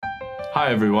Hi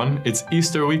everyone, it's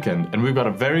Easter weekend and we've got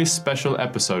a very special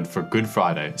episode for Good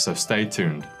Friday, so stay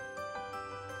tuned.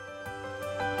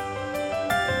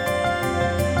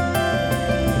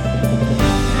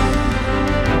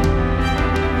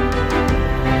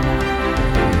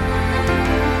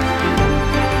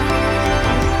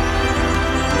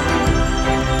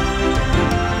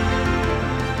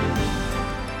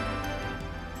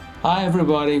 Hi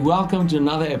everybody, welcome to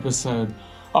another episode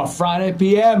of Friday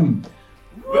PM.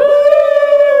 Woo!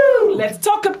 Let's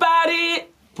talk about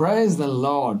it! Praise the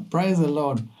Lord, praise the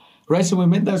Lord. Rachel, we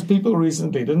met those people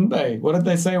recently, didn't they? What did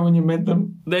they say when you met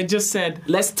them? They just said,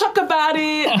 let's talk about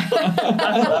it! I thought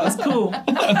that was cool.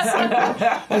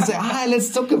 They said, hi,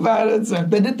 let's talk about it. So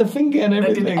they did the finger and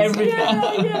everything. They did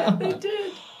everything. Yeah, they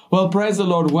did. Well, praise the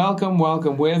Lord. Welcome.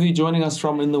 Wherever you're joining us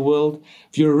from in the world.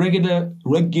 If you're a regular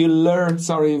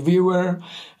viewer,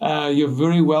 you're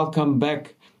very welcome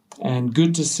back. And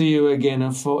good to see you again.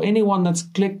 And for anyone that's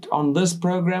clicked on this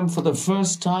program for the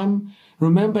first time,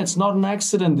 remember it's not an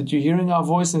accident that you're hearing our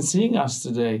voice and seeing us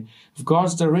today. If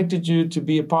God's directed you to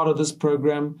be a part of this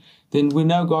program, then we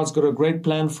know God's got a great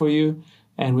plan for you.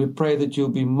 And we pray that you'll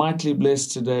be mightily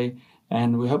blessed today.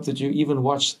 And we hope that you even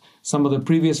watch some of the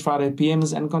previous Friday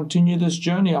PMs and continue this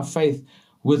journey of faith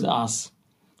with us.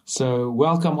 So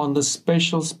welcome on this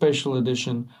special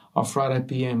edition of Friday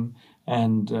PM.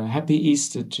 And happy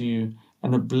Easter to you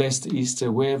and a blessed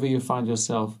Easter wherever you find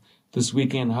yourself this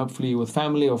weekend, hopefully with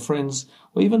family or friends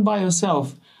or even by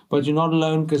yourself. But you're not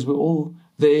alone because we're all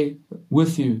there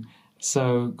with you.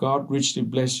 So God richly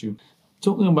bless you.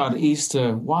 Talking about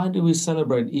Easter, why do we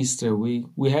celebrate Easter? We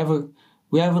have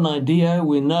an idea,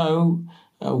 we know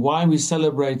why we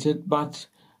celebrate it, but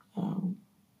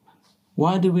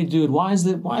why do we do it? Why is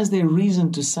there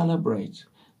reason to celebrate?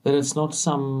 That it's not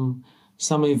some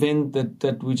event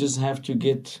that we just have to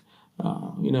get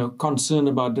concerned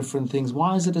about different things.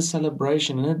 Why is it a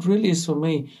celebration? And it really is for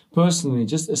me personally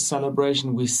just a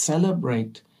celebration. We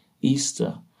celebrate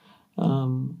Easter.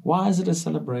 Why is it a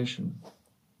celebration?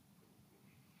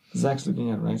 Zach's looking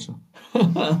at Rachel.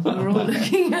 We're all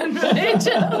looking at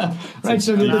Rachel.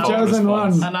 Rachel, you're the chosen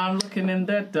one. And I'm looking in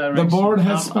that direction. The board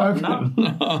has spoken.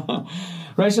 No.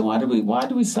 Rachel, why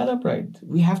do we celebrate?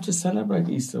 We have to celebrate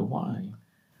Easter. Why?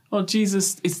 Well,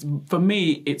 for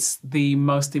me, it's the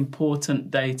most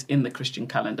important date in the Christian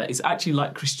calendar. It's actually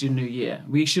like Christian New Year.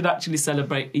 We should actually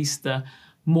celebrate Easter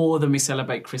more than we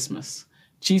celebrate Christmas.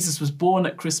 Jesus was born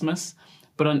at Christmas,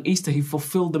 but on Easter, he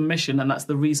fulfilled the mission, and that's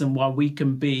the reason why we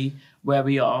can be where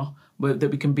we are,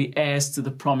 that we can be heirs to the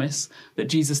promise, that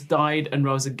Jesus died and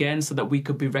rose again so that we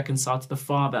could be reconciled to the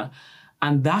Father.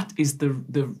 And that is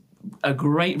a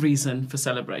great reason for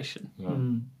celebration. Yeah.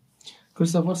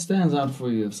 Christoph, what stands out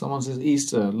for you? If someone says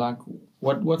Easter, like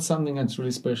what's something that's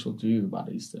really special to you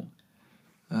about Easter?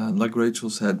 Like Rachel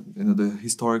said, the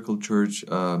historical church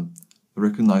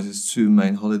recognizes two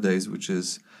main holidays, which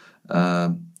is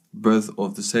birth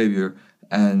of the Savior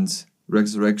and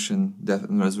resurrection, death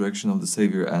and resurrection of the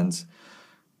Savior. And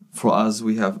for us,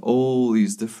 we have all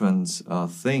these different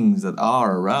things that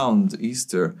are around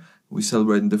Easter. We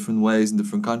celebrate in different ways in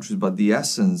different countries, but the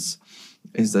essence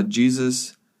is that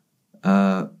Jesus,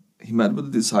 he met with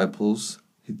the disciples.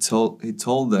 He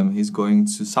told them he's going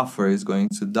to suffer, he's going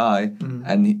to die,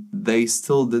 and they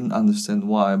still didn't understand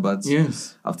why. But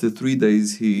after 3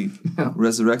 days, he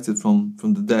resurrected from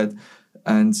the dead.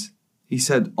 And he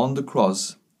said on the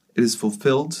cross, it is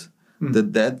fulfilled, the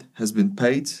debt has been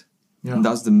paid. Yeah. And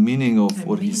that's the meaning of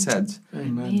what he said.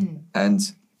 Amen. And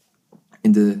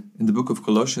in the book of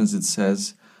Colossians, it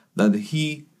says that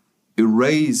he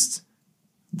erased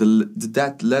the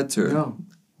debt letter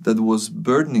that was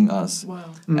burdening us.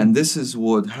 Wow. And this is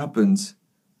what happened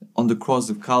on the cross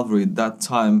of Calvary. At that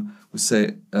time, we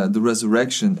say the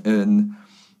resurrection. And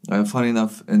funny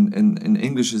enough, in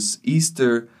English is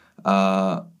Easter.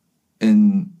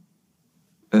 In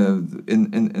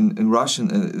Russian,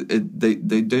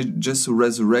 they just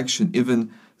resurrection. Even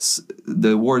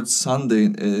the word Sunday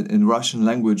in Russian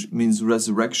language means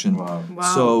resurrection. Wow.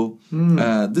 So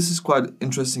this is quite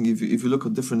interesting. If you look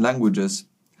at different languages,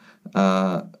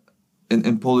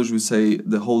 in Polish we say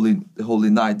the Holy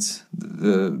Night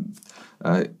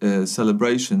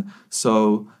celebration.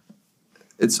 So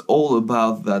it's all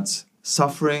about that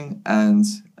suffering and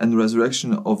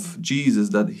resurrection of Jesus,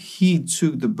 that he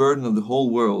took the burden of the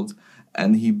whole world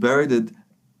and he buried it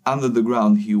under the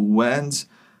ground. He went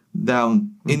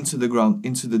down into the ground,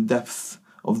 into the depth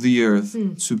of the earth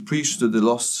to preach to the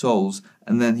lost souls,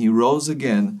 and then he rose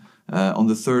again on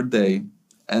the third day,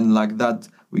 and like that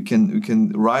we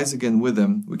can rise again with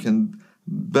him. We can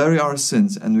bury our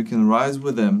sins and we can rise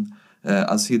with him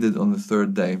as he did on the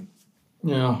third day.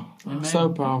 Yeah, so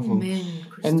powerful. Amen,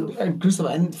 Christoph. And Christoph,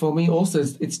 and for me also,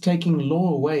 it's taking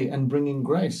law away and bringing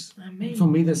grace. Amen. For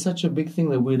me, there's such a big thing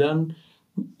that we don't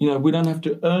have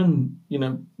to earn,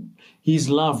 His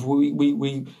love. We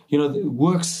the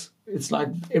works. It's like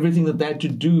everything that they had to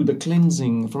do, the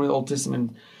cleansing from the Old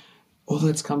Testament, all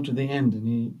that's come to the end,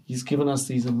 and He's given us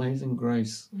these amazing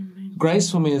grace. Amen.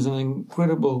 Grace for me is an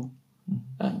incredible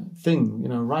thing,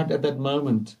 right at that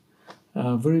moment.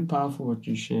 Very powerful what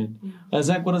you shared. Yeah.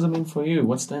 Zach, what does it mean for you?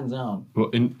 What stands out? Well,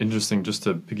 interesting. Just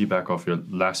to piggyback off your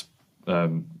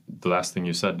the last thing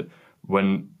you said,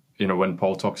 when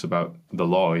Paul talks about the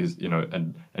law, he's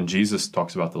and Jesus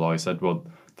talks about the law. He said, "Well,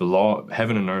 the law,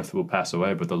 heaven and earth will pass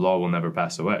away, but the law will never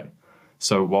pass away."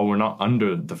 So while we're not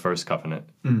under the first covenant,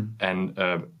 and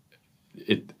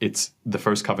it's the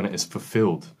first covenant is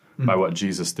fulfilled by what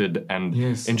Jesus did. And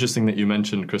interesting that you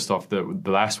mentioned, Christoph, the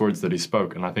last words that he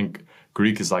spoke, and I think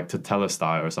Greek is like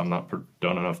tetelestai, or so.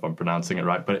 Don't know if I'm pronouncing it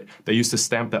right, but they used to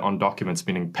stamp that on documents,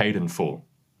 meaning paid in full.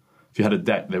 If you had a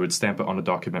debt, they would stamp it on a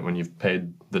document when you've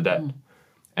paid the debt.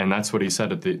 And that's what he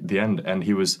said at the end. And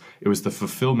it was the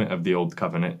fulfillment of the old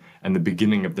covenant and the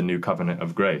beginning of the new covenant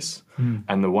of grace.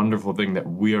 And the wonderful thing that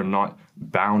we are not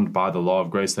bound by the law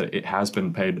of grace, that it has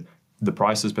been paid, the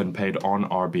price has been paid on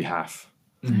our behalf.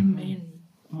 Amen.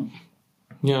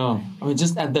 Yeah, I mean,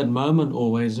 just at that moment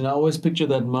always, I always picture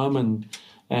that moment.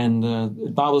 And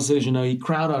the Bible says, He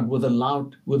cried out with a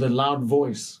loud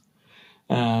voice.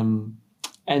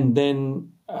 And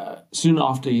then soon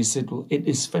after he said, well, it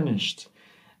is finished.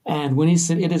 And when he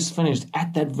said it is finished,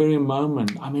 at that very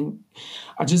moment, I mean,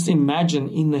 I just imagine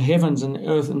in the heavens and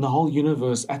earth and the whole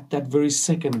universe, at that very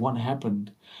second, what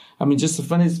happened. I mean, just the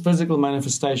physical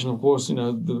manifestation, of course, the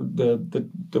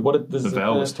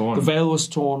veil was torn. The veil was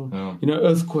torn,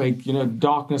 earthquake,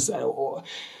 darkness.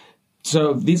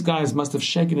 So these guys must have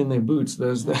shaken in their boots,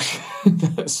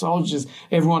 the soldiers,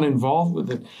 everyone involved with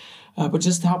it. But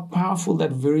just how powerful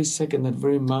that very second, that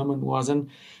very moment was. And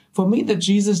for me, that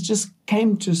Jesus just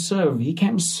came to serve. He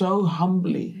came so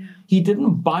humbly. Yeah. He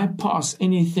didn't bypass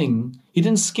anything. He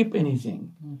didn't skip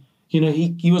anything.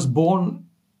 He was born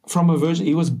from a virgin.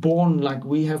 He was born like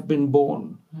we have been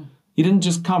born. He didn't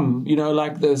just come,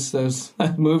 like those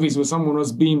movies where someone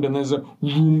was beamed and there's a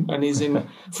boom and he's in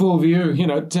full view,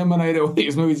 Terminator, all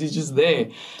these movies, he's just there.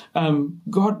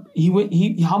 God,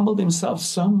 he humbled himself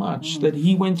so much that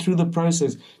he went through the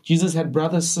process. Jesus had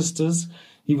brothers, sisters.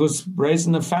 He was raised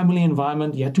in a family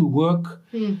environment. He had to work.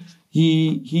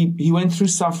 He went through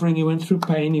suffering. He went through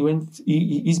pain.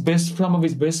 Some of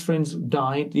his best friends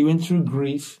died. He went through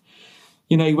grief.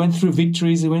 He went through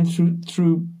victories. He went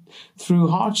through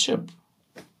hardship.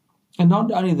 And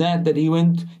not only that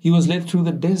he was led through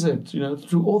the desert,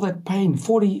 through all that pain,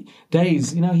 40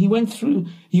 days. He went through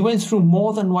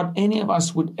more than what any of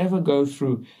us would ever go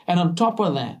through. And on top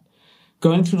of that,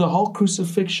 going through the whole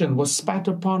crucifixion, was spat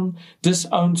upon,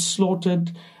 disowned,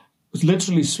 slaughtered, was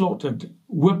literally slaughtered,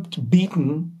 whipped,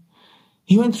 beaten.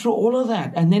 He went through all of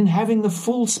that. And then having the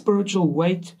full spiritual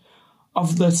weight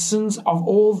of the sins of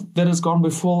all that has gone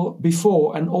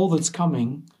before and all that's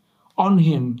coming on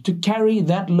him, to carry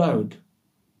that load.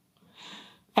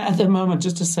 At that moment,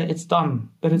 just to say it's done,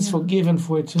 that it's forgiven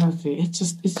for eternity. It's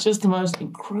just the most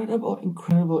incredible,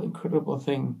 incredible, incredible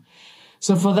thing.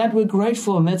 So for that, we're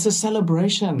grateful, and that's a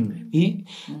celebration.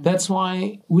 That's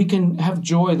why we can have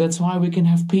joy. That's why we can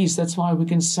have peace. That's why we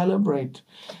can celebrate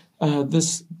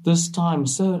this time.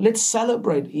 So let's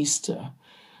celebrate Easter.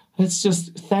 Let's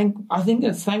just I think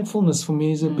that thankfulness for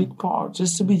me is a big part,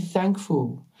 just to be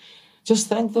thankful. Just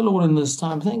thank the Lord in this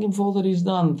time. Thank Him for all that He's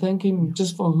done. Thank Him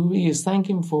just for who He is. Thank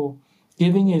Him for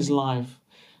giving His life.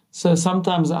 So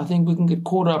sometimes I think we can get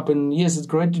caught up in, yes, it's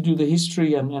great to do the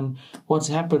history and what's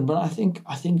happened, but I think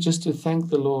just to thank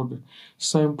the Lord is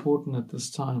so important at this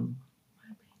time.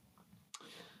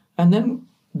 And then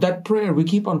that prayer, we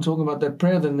keep on talking about that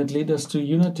prayer then that led us to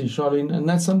unity, Charlene, and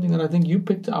that's something that I think you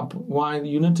picked up, why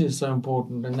unity is so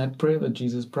important, and that prayer that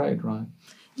Jesus prayed, right?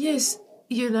 Yes,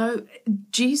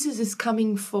 Jesus is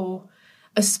coming for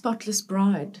a spotless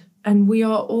bride, and we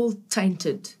are all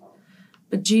tainted.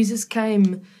 But Jesus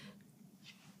came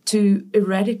to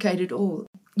eradicate it all.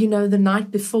 The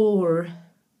night before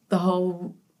the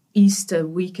whole Easter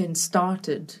weekend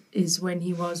started is when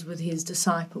he was with his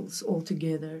disciples all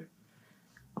together,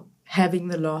 having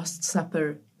the Last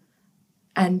Supper.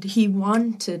 And he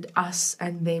wanted us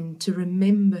and them to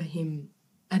remember him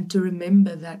and to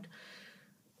remember that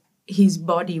his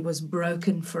body was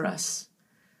broken for us.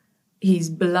 His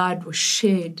blood was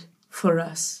shed for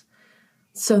us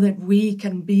so that we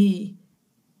can be,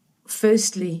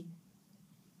 firstly,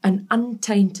 an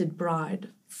untainted bride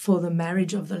for the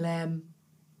marriage of the Lamb,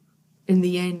 in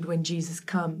the end when Jesus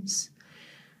comes.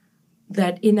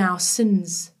 That in our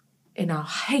sins, in our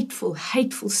hateful,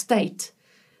 hateful state,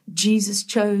 Jesus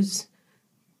chose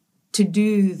to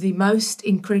do the most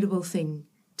incredible thing,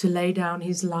 to lay down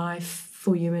his life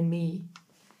for you and me.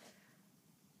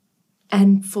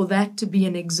 And for that to be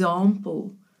an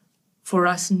example for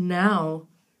us now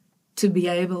to be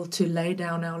able to lay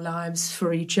down our lives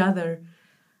for each other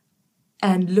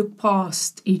and look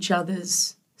past each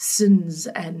other's sins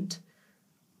and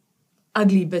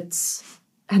ugly bits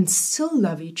and still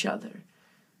love each other.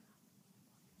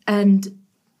 And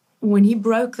when he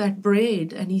broke that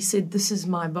bread and he said, "This is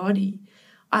my body,"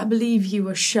 I believe he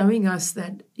was showing us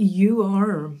that you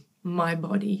are my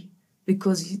body,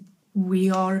 because we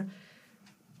are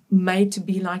made to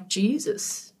be like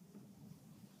Jesus.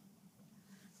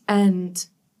 And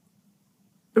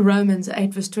Romans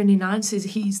 8 verse 29 says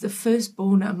he's the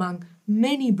firstborn among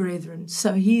many brethren.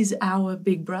 So he's our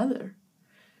big brother.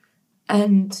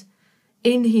 And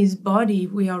in his body,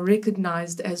 we are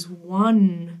recognized as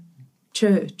one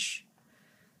church.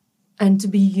 And to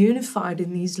be unified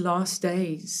in these last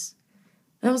days.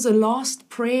 That was the last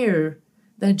prayer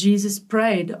that Jesus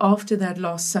prayed after that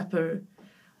Last Supper.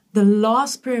 The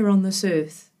last prayer on this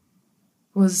earth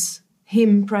was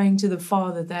him praying to the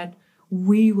Father that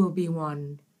we will be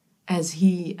one as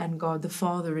he and God the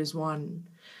Father is one.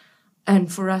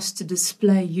 And for us to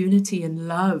display unity and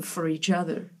love for each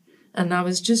other. And I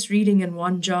was just reading in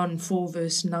 1 John 4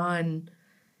 verse 9,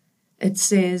 it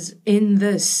says, "In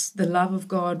this the love of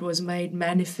God was made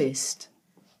manifest,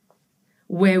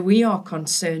 where we are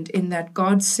concerned, in that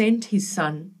God sent his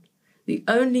Son, the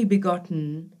only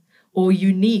begotten or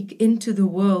unique, into the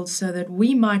world so that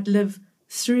we might live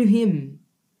through him.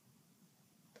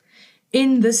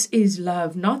 In this is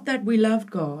love, not that we loved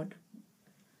God,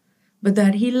 but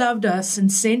that he loved us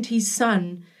and sent his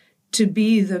Son to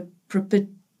be the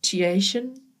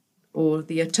propitiation or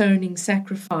the atoning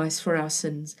sacrifice for our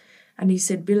sins." And he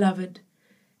said, "Beloved,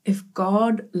 if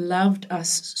God loved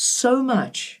us so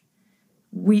much,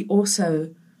 we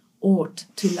also ought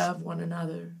to love one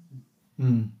another."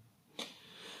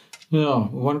 Yeah,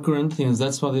 1 Corinthians,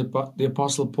 that's what the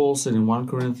Apostle Paul said in 1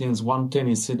 Corinthians 1:10.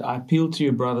 He said, "I appeal to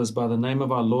you, brothers, by the name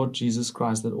of our Lord Jesus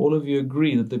Christ, that all of you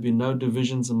agree that there be no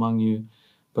divisions among you,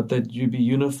 but that you be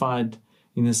unified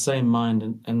in the same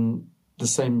mind and the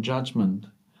same judgment."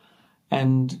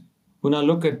 And when I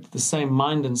look at the same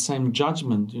mind and same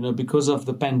judgment, because of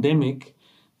the pandemic,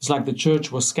 it's like the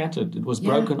church was scattered. It was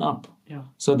broken up. Yeah.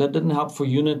 So that didn't help for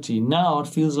unity. Now it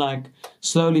feels like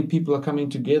slowly people are coming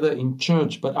together in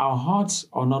church, but our hearts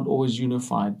are not always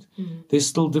unified. There's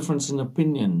still difference in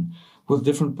opinion with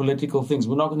different political things.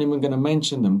 We're not even going to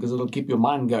mention them because it'll keep your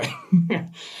mind going.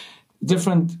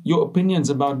 Your opinions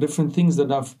about different things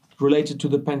that are related to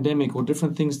the pandemic or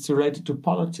different things related to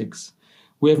politics.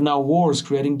 We have now wars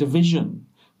creating division,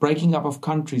 breaking up of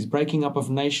countries, breaking up of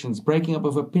nations, breaking up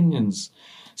of opinions.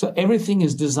 So everything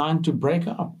is designed to break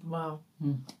up. Wow.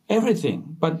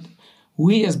 Everything. But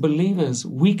we as believers,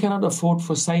 we cannot afford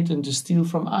for Satan to steal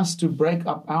from us, to break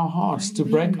up our hearts, to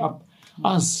break up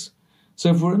us. So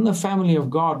if we're in the family of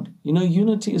God,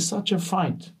 unity is such a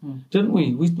fight, didn't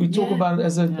we? We talk about it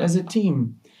as a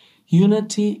team.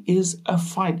 Unity is a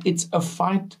fight. It's a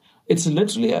fight. It's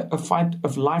literally a fight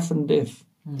of life and death.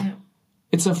 Yeah.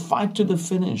 It's a fight to the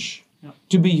finish,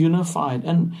 to be unified.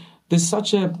 And there's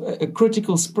such a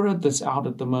critical spirit that's out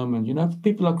at the moment.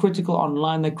 People are critical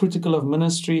online. They're critical of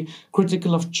ministry,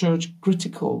 critical of church,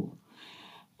 critical.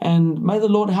 And may the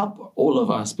Lord help all of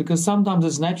us, because sometimes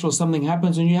it's natural. Something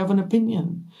happens and you have an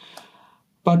opinion.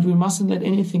 But we mustn't let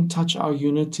anything touch our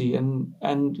unity,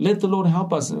 and let the Lord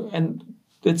help us. And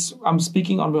I'm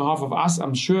speaking on behalf of us.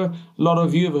 I'm sure a lot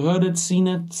of you have heard it, seen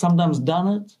it, sometimes done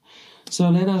it. So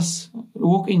let us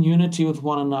walk in unity with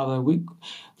one another.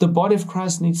 The body of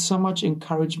Christ needs so much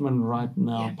encouragement right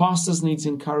now. Yeah. Pastors needs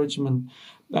encouragement,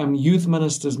 youth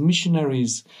ministers,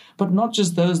 missionaries, but not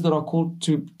just those that are called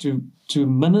to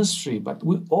ministry, but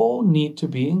we all need to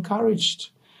be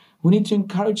encouraged. We need to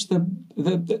encourage the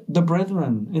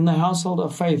brethren in the household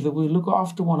of faith, that we look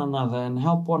after one another and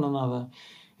help one another.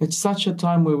 It's such a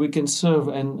time where we can serve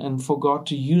and for God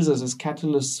to use us as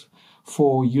catalysts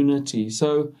for unity.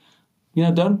 So,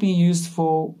 don't be used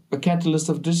for a catalyst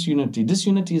of disunity.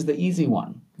 Disunity is the easy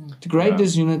one. To create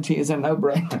disunity is a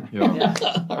no-brainer.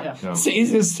 It's the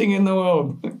easiest thing in the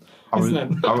world.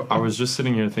 I was just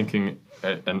sitting here thinking,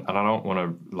 and I don't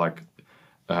want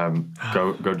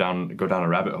to go down a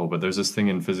rabbit hole, but there's this thing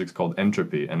in physics called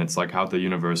entropy, and it's like how the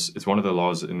universe. It's one of the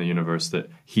laws in the universe that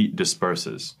heat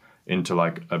disperses into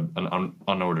like an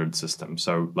unordered system.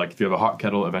 So like if you have a hot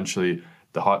kettle, eventually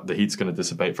the heat's going to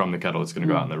dissipate from the kettle. It's going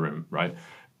to go out in the room, right?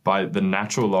 By the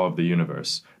natural law of the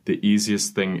universe, the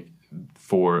easiest thing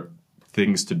for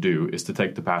things to do is to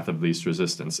take the path of least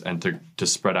resistance and to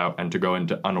spread out and to go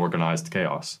into unorganized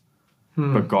chaos.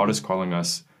 But God is calling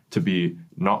us to be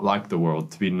not like the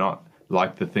world, to be not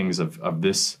like the things of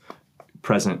this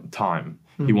present time.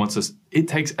 He wants us. It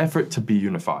takes effort to be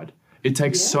unified. It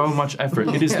takes so much effort.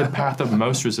 It is the path of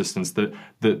most resistance.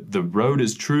 The road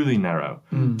is truly narrow.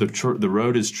 The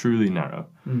road is truly narrow,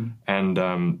 and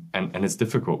it's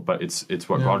difficult. But it's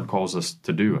what God calls us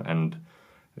to do. And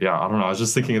yeah, I don't know. I was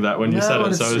just thinking of that when you said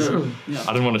it. So I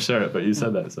didn't want to share it, but you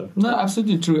said that. So no,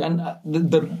 absolutely true. And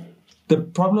the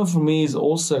problem for me is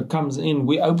also comes in.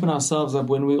 We open ourselves up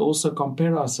when we also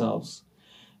compare ourselves.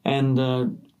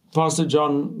 And Pastor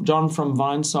John from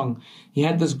Vinesong, he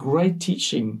had this great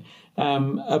teaching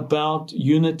about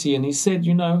unity. And he said,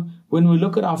 when we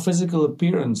look at our physical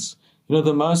appearance,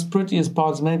 the most prettiest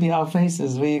parts may be our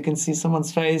faces, where you can see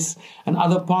someone's face, and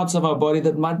other parts of our body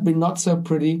that might be not so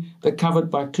pretty, they're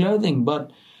covered by clothing.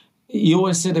 But he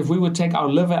always said, if we would take our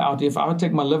liver out, if I would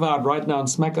take my liver out right now and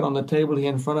smack it on the table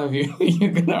here in front of you,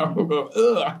 you're going to go,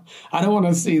 ugh, I don't want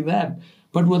to see that.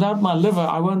 But without my liver,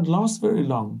 I won't last very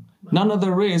long. None of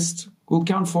the rest will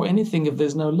count for anything if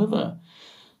there's no liver.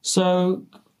 So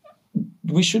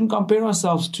we shouldn't compare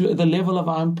ourselves to the level of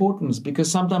our importance, because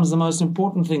sometimes the most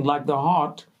important thing, like the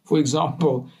heart, for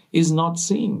example, is not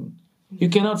seen. You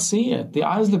cannot see it. The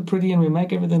eyes look pretty and we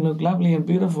make everything look lovely and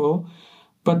beautiful,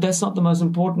 but that's not the most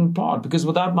important part, because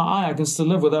without my eye, I can still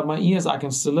live. Without my ears, I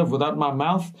can still live. Without my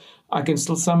mouth, I can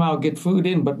still somehow get food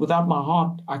in, but without my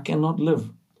heart, I cannot live.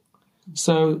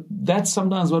 So that's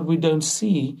sometimes what we don't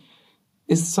see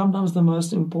is sometimes the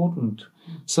most important.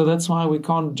 So that's why we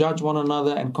can't judge one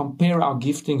another and compare our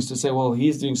giftings to say, well,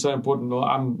 he's doing so important, well,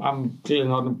 I'm clearly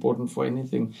not important for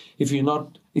anything. If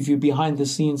you're behind the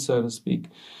scenes, so to speak.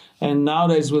 And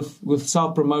nowadays with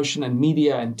self-promotion and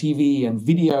media and TV and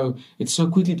video, it's so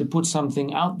quickly to put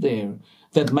something out there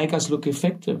that make us look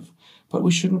effective. But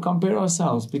we shouldn't compare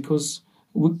ourselves, because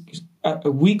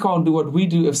we can't do what we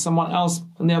do if someone else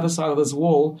on the other side of this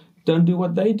wall don't do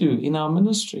what they do in our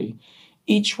ministry.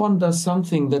 Each one does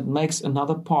something that makes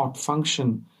another part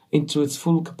function into its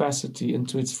full capacity,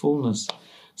 into its fullness.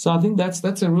 So I think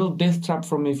that's a real death trap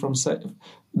from me,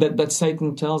 that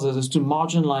Satan tells us, is to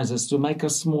marginalize us, to make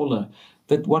us smaller,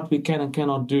 that what we can and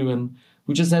cannot do. And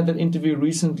we just had that interview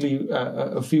recently,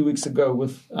 a few weeks ago,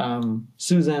 with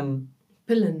Suzanne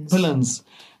Pillins.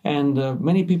 And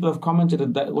many people have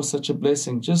commented that was such a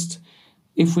blessing. Just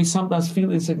if we sometimes feel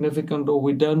insignificant, or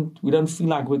we don't feel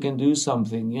like we can do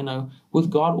something, with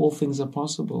God all things are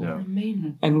possible. Yeah.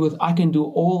 Amen. And with I can do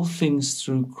all things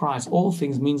through Christ. All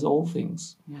things means all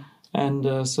things. Yeah.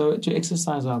 And so to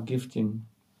exercise our gifting.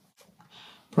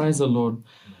 Praise the Lord.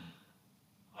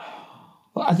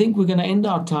 Well, I think we're going to end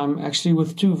our time actually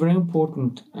with two very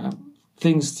important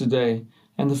things today.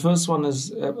 And the first one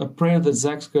is a prayer that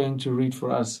Zach's going to read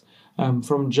for us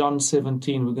from John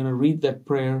 17. We're going to read that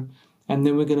prayer, and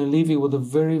then we're going to leave you with a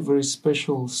very, very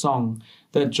special song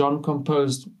that John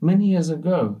composed many years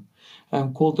ago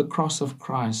called The Cross of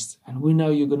Christ. And we know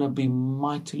you're going to be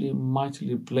mightily,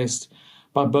 mightily blessed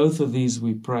by both of these,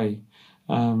 we pray.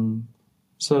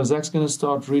 So Zach's going to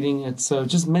start reading it. So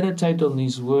just meditate on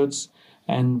these words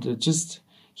and just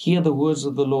hear the words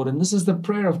of the Lord. And this is the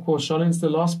prayer, of course, Charlene. It's the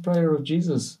last prayer of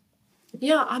Jesus.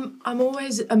 Yeah, I'm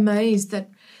always amazed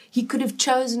that he could have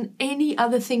chosen any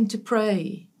other thing to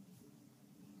pray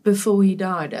before he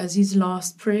died as his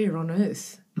last prayer on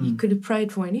earth. He could have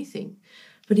prayed for anything,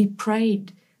 but he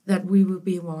prayed that we will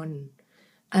be one,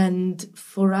 and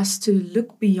for us to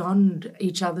look beyond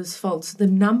each other's faults. The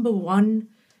number one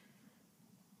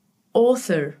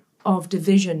author of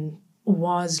division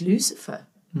was Lucifer.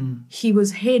 He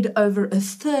was head over a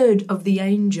third of the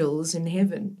angels in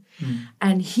heaven,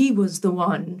 and he was the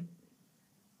one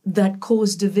that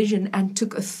caused division, and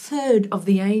took a third of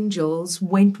the angels,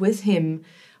 went with him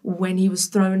when he was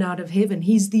thrown out of heaven.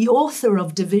 He's the author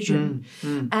of division.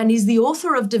 And he's the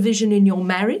author of division in your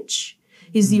marriage.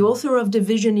 He's the author of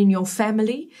division in your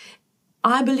family.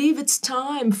 I believe it's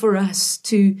time for us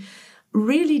to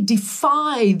really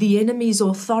defy the enemy's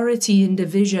authority in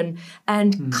division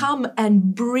and come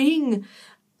and bring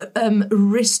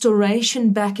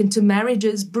restoration back into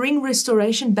marriages, bring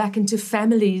restoration back into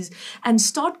families, and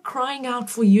start crying out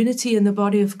for unity in the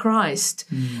body of Christ.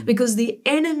 Because the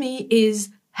enemy is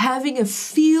having a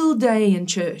field day in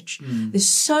church. There's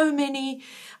so many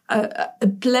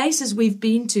places we've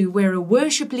been to where a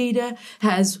worship leader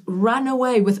has run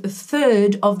away with a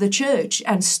third of the church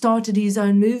and started his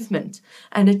own movement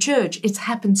and a church. It's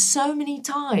happened so many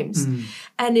times.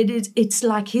 And it's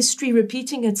like history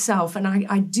repeating itself. And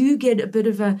I do get a bit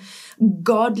of a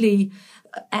godly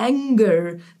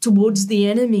anger towards the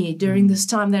enemy during this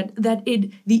time,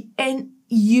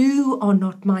 you are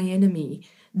not my enemy.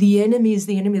 The enemy is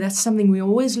the enemy. That's something we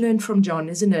always learn from John,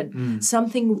 isn't it?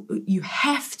 Something you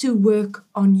have to work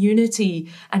on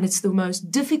unity. And it's the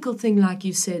most difficult thing, like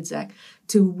you said, Zach,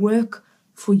 to work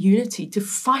for unity, to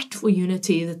fight for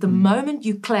unity. That the moment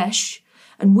you clash,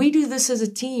 and we do this as a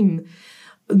team,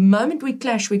 the moment we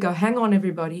clash, we go, hang on,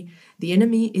 everybody. The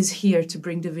enemy is here to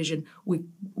bring division.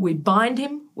 We bind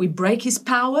him. We break his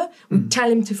power. We tell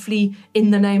him to flee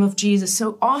in the name of Jesus.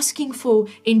 So asking for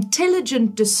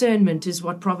intelligent discernment is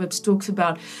what Proverbs talks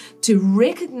about, to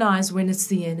recognize when it's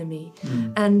the enemy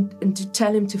and to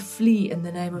tell him to flee in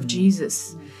the name of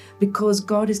Jesus, because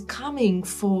God is coming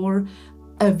for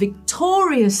a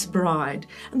victorious bride.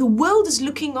 And the world is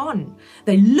looking on.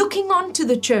 They're looking on to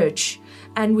the church.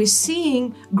 And we're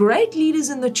seeing great leaders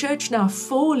in the church now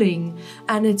falling.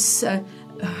 And it's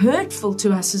hurtful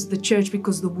to us as the church,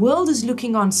 because the world is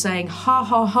looking on saying, ha,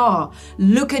 ha, ha,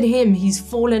 look at him, he's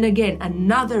fallen again.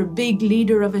 Another big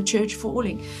leader of a church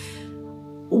falling.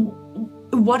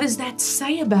 What does that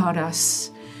say about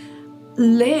us?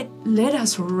 Let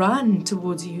us run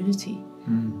towards unity.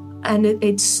 And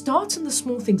it starts in the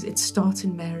small things. It starts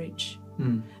in marriage.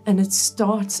 And it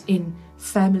starts in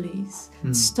families.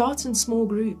 It starts in small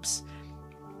groups.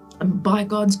 And by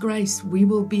God's grace, we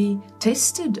will be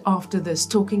tested after this,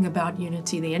 talking about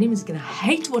unity. The enemy's going to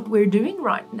hate what we're doing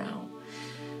right now.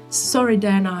 Sorry,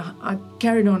 Dan, I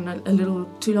carried on a little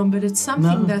too long, but it's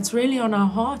something that's really on our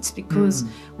hearts, because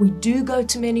we do go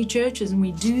to many churches and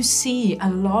we do see a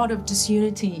lot of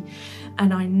disunity.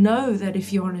 And I know that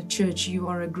if you're in a church, you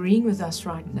are agreeing with us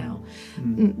right now,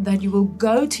 that you will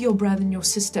go to your brother and your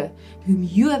sister whom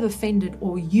you have offended,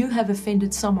 or you have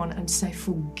offended someone, and say,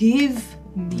 forgive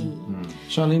me.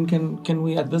 Charlene, can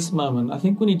we at this moment, I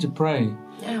think we need to pray.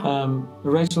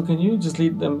 Rachel, can you just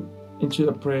lead them into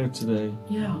a prayer today?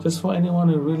 Just for anyone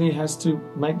who really has to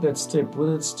make that step,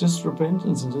 whether it's just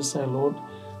repentance and just say, Lord,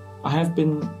 I've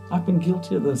been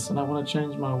guilty of this and I want to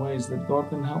change my ways, that God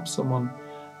can help someone,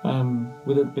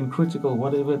 whether it's been critical,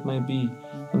 whatever it may be.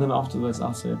 And then afterwards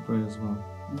I'll say a prayer as well.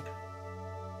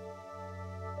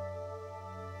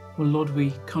 Well, Lord,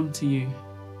 we come to you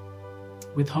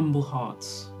with humble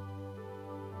hearts.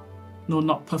 Lord,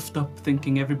 not puffed up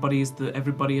thinking everybody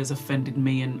has offended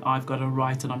me and I've got a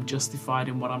right and I'm justified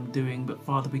in what I'm doing. But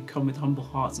Father, we come with humble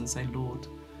hearts and say, Lord,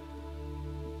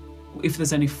 if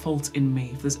there's any fault in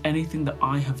me, if there's anything that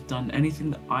I have done,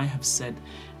 anything that I have said,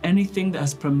 anything that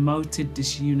has promoted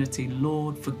disunity,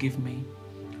 Lord, forgive me.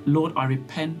 Lord, I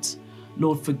repent.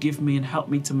 Lord, forgive me and help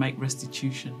me to make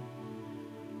restitution.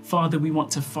 Father, we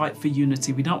want to fight for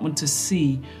unity. We don't want to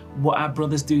see what our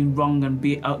brother's doing wrong and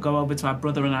go over to our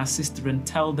brother and our sister and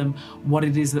tell them what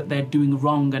it is that they're doing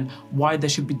wrong and why they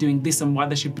should be doing this and why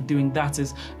they should be doing that,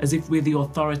 as if we're the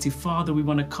authority. Father, we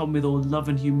want to come with all love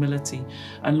and humility.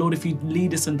 And Lord, if you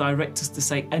lead us and direct us to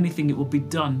say anything, it will be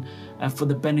done for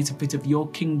the benefit of your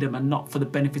kingdom and not for the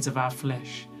benefit of our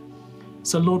flesh.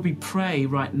 So Lord, we pray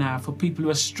right now for people who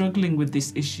are struggling with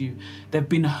this issue. They've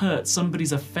been hurt.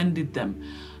 Somebody's offended them.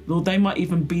 Lord, they might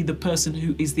even be the person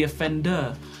who is the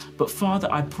offender. But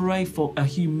Father, I pray for a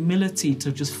humility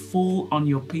to just fall on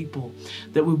your people,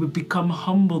 that we would become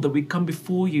humble, that we come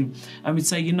before you and we'd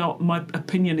say, you know, my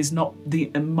opinion is not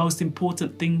the most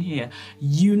important thing here.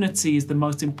 Unity is the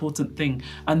most important thing.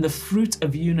 And the fruit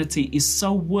of unity is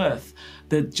so worth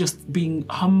that just being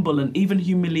humble and even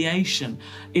humiliation.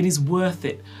 It is worth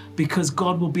it, because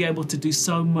God will be able to do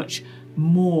so much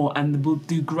more and will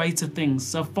do greater things.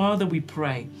 So Father, we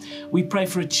pray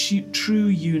for a true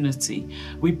unity.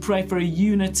 We pray for a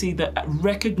unity that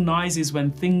recognizes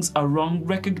when things are wrong,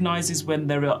 recognizes when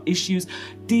there are issues,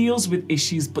 deals with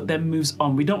issues, but then moves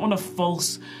on. We don't want a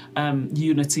false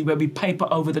unity where we paper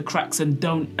over the cracks and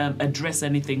don't address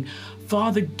anything.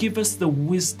 Father, give us the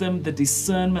wisdom, the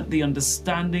discernment, the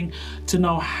understanding to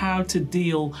know how to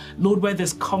deal, Lord, where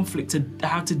there's conflict,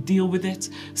 how to deal with it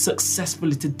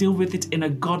successfully, to deal with it in a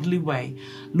godly way.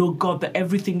 Lord God, that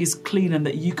everything is clean and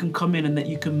that you can come in and that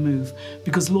you can move.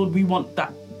 Because Lord, we want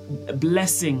that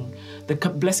blessing, the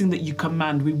blessing that you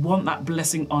command. We want that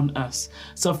blessing on us.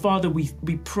 So Father, we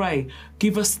pray,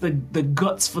 give us the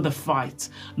guts for the fight,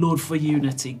 Lord, for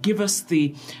unity. Give us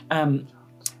the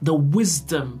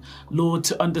wisdom, Lord,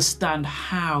 to understand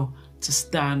how to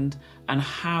stand and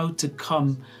how to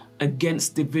come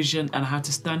against division and how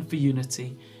to stand for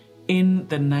unity. In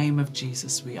the name of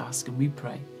Jesus, we ask and we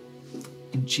pray.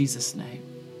 In Jesus' name,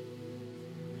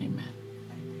 amen.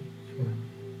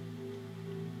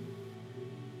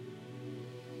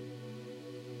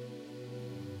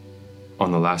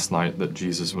 On the last night that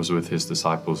Jesus was with his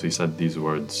disciples, he said these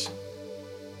words,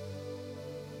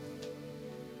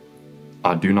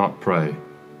 "I do not pray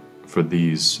for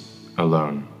these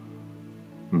alone,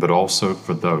 but also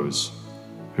for those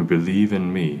who believe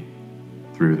in me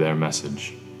through their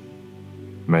message.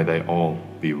 May they all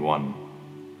be one,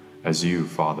 as you,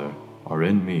 Father, are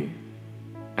in me,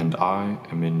 and I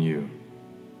am in you.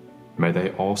 May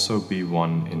they also be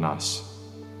one in us,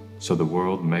 so the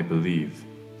world may believe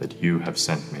that you have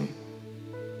sent me,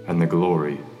 and the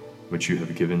glory which you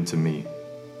have given to me,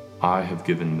 I have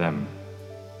given them,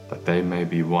 that they may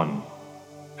be one,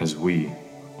 as we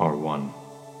are one.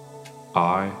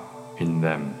 I in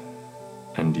them,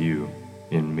 and you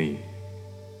in me.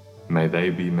 May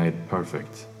they be made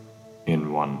perfect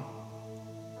in one,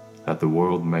 that the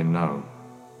world may know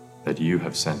that you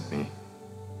have sent me,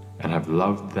 and have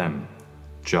loved them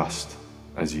just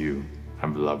as you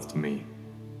have loved me.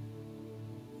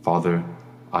 Father,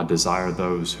 I desire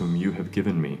those whom you have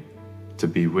given me to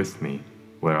be with me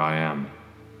where I am,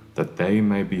 that they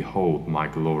may behold my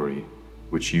glory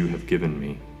which you have given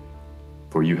me,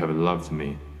 for you have loved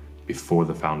me before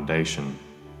the foundation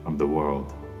of the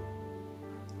world.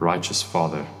 Righteous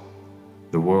Father,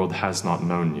 the world has not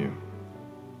known you,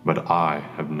 but I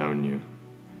have known you,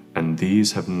 and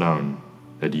these have known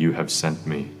that you have sent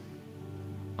me.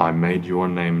 I made your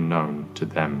name known to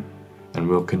them, and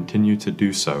will continue to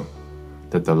do so,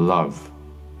 that the love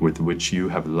with which you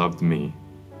have loved me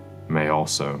may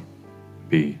also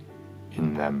be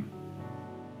in them."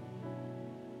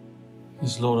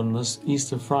 Yes, Lord, on this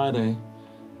Easter Friday,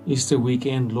 Easter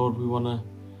weekend, Lord, we want to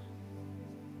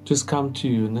just come to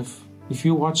you. And if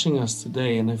you're watching us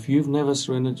today, and if you've never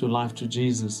surrendered your life to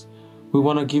Jesus, we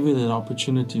want to give you that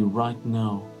opportunity right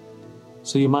now.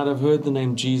 So you might have heard the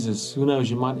name Jesus. Who knows,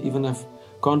 you might even have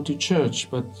gone to church,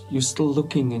 but you're still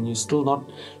looking and you're still not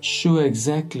sure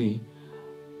exactly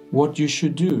what you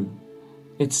should do.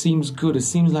 It seems good, it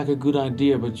seems like a good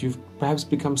idea, but you've perhaps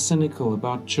become cynical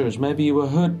about church. Maybe you were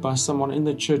hurt by someone in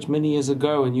the church many years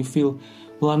ago and you feel,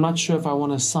 well, I'm not sure if I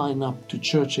want to sign up to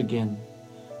church again.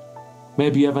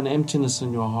 Maybe you have an emptiness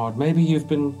in your heart. Maybe you've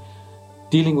been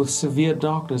dealing with severe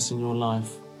darkness in your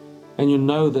life and you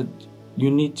know that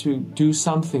you need to do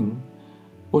something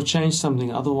or change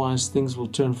something, otherwise things will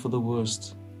turn for the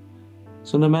worst.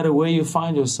 So no matter where you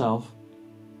find yourself,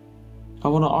 I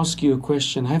want to ask you a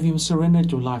question. Have you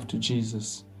surrendered your life to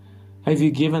Jesus? Have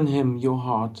you given him your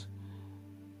heart?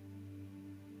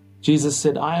 Jesus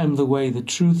said, "I am the way, the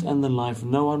truth, and the life.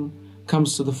 No one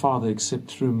comes to the Father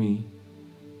except through me."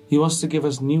 He wants to give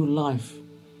us new life.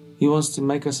 He wants to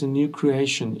make us a new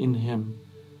creation in him.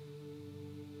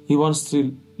 He wants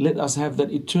to let us have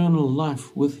that eternal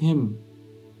life with him.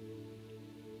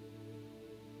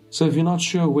 So if you're not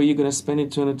sure where you're going to spend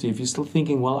eternity, if you're still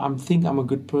thinking, well, I think I'm a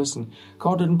good person,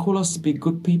 God didn't call us to be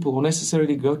good people or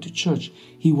necessarily go to church.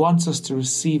 He wants us to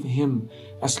receive him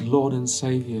as Lord and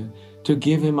Savior, to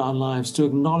give him our lives, to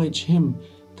acknowledge him,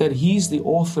 that he's the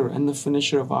author and the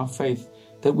finisher of our faith,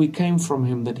 that we came from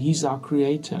him, that he's our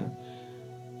creator,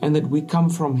 and that we come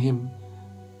from him.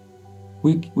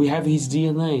 We have his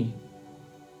DNA,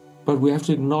 but we have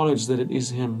to acknowledge that it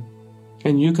is him.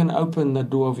 And you can open the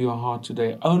door of your heart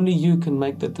today. Only you can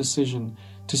make that decision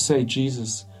to say,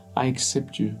 Jesus, I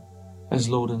accept you as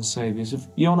Lord and Savior. So if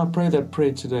you want to pray that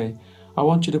prayer today, I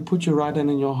want you to put your right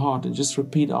hand in your heart and just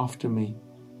repeat after me.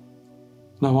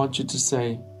 And I want you to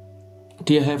say,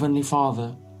 Dear Heavenly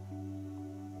Father,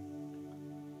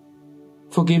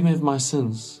 forgive me of my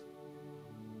sins.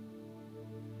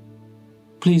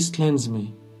 Please cleanse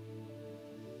me.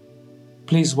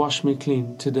 Please wash me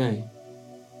clean today.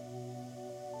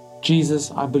 Jesus,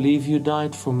 I believe you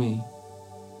died for me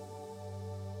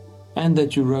and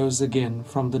that you rose again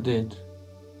from the dead.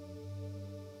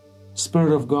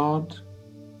 Spirit of God,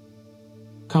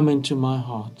 come into my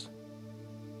heart.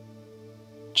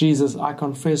 Jesus, I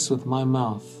confess with my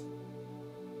mouth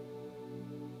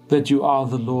that you are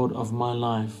the Lord of my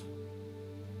life.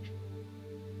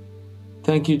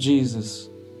 Thank you, Jesus,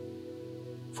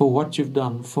 for what you've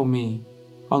done for me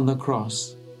on the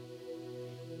cross.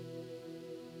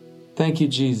 Thank you,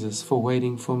 Jesus, for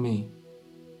waiting for me,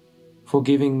 for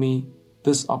giving me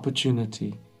this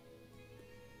opportunity.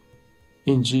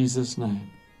 In Jesus'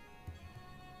 name,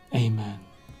 amen.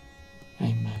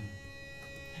 Amen.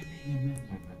 Amen.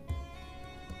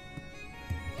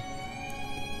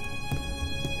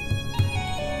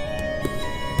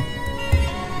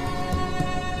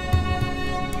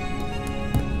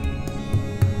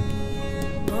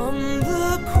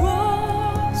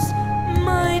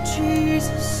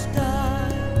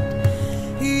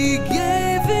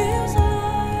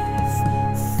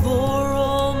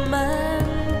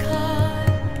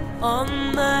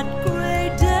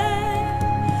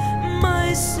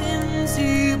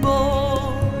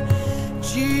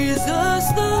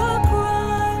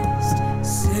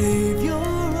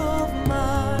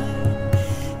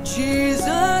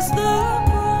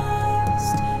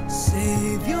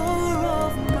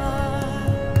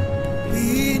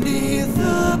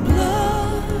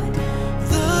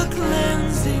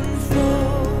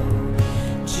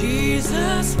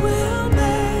 Jesus will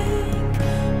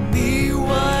make me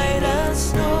white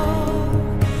as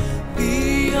snow.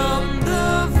 Beyond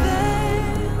the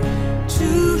veil,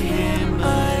 to Him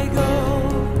I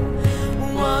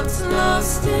go. Once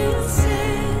lost in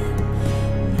sin,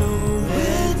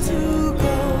 nowhere to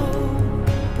go.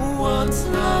 Once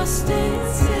lost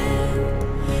in sin.